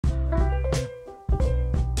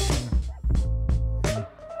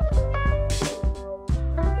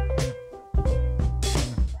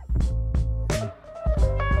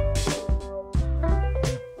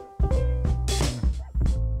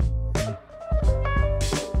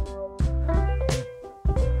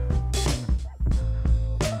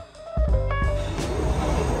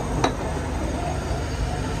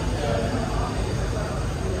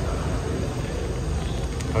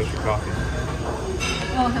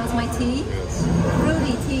how's my tea? Yes.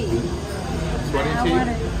 Fruity tea. Sweaty I tea? want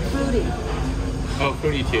it fruity. Oh,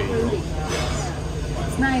 fruity tea. Fruity. Yeah.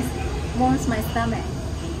 It's nice. Warms my stomach.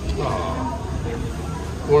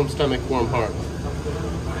 Aww. Warm stomach, warm heart.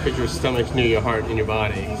 Because your stomach's near your heart and your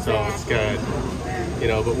body, Exactly. so it's good. You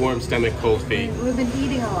know, but warm stomach, cold feet. We've been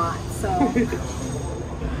eating a lot, so.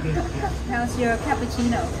 How's your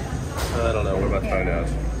cappuccino? I don't know. We're about to find out.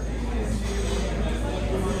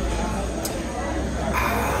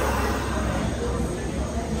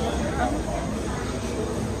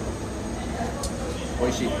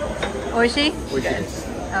 Oishi. Oishi? Oishi. Yes.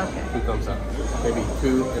 Okay. 2 thumbs up. Maybe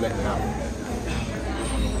 2.5.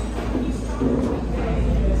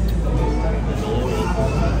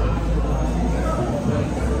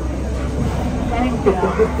 Thank you.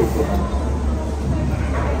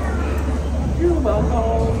 You're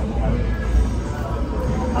welcome.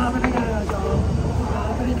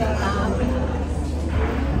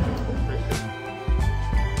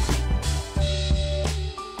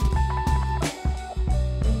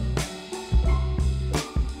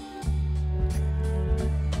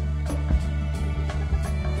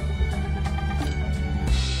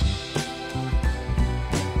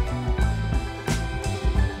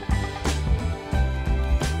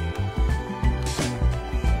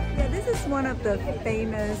 One of the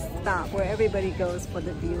famous stops where everybody goes for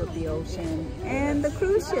the view of the ocean and the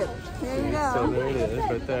cruise ship. There you go. So there it is,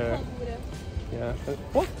 right there. Yeah.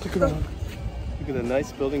 Oh, look around. Look at the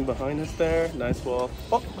nice building behind us there. Nice wall.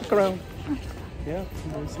 Oh, look around. Yeah,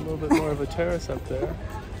 there's a little bit more of a terrace up there.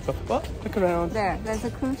 Oh, look around. There's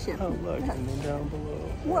a cruise ship. Oh, look, and then down below.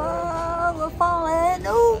 Whoa, we're falling.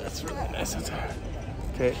 Oh, that's really nice up there.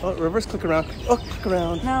 Okay. Oh, reverse click around. Oh, click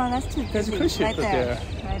around. No, that's too busy. There's a cruise ship right there.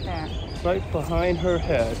 Right there. Right behind her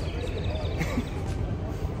head.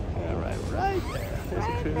 Yeah, right there. There's a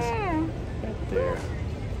cruise. Right there.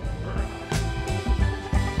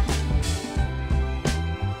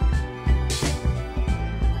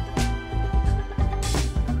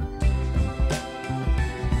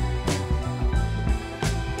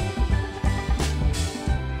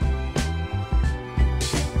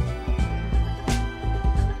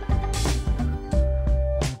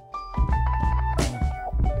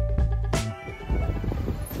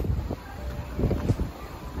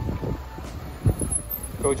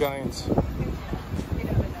 Go Giants.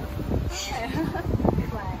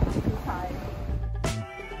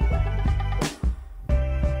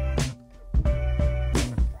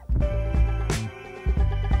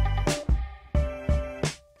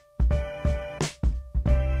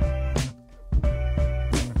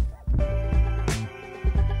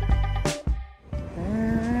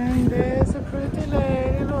 And there's a pretty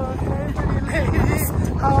lady. Look, hey, pretty lady.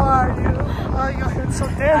 How are you? Oh, your head's so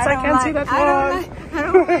dense. I can't see that one. I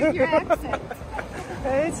don't like your accent.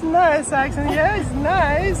 It's nice accent. Yeah, it's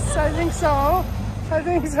nice. I think so. I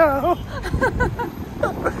think so.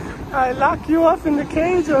 I lock you up in the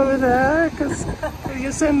cage over there because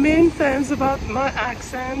you say mean things about my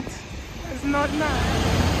accent. It's not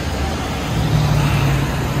nice.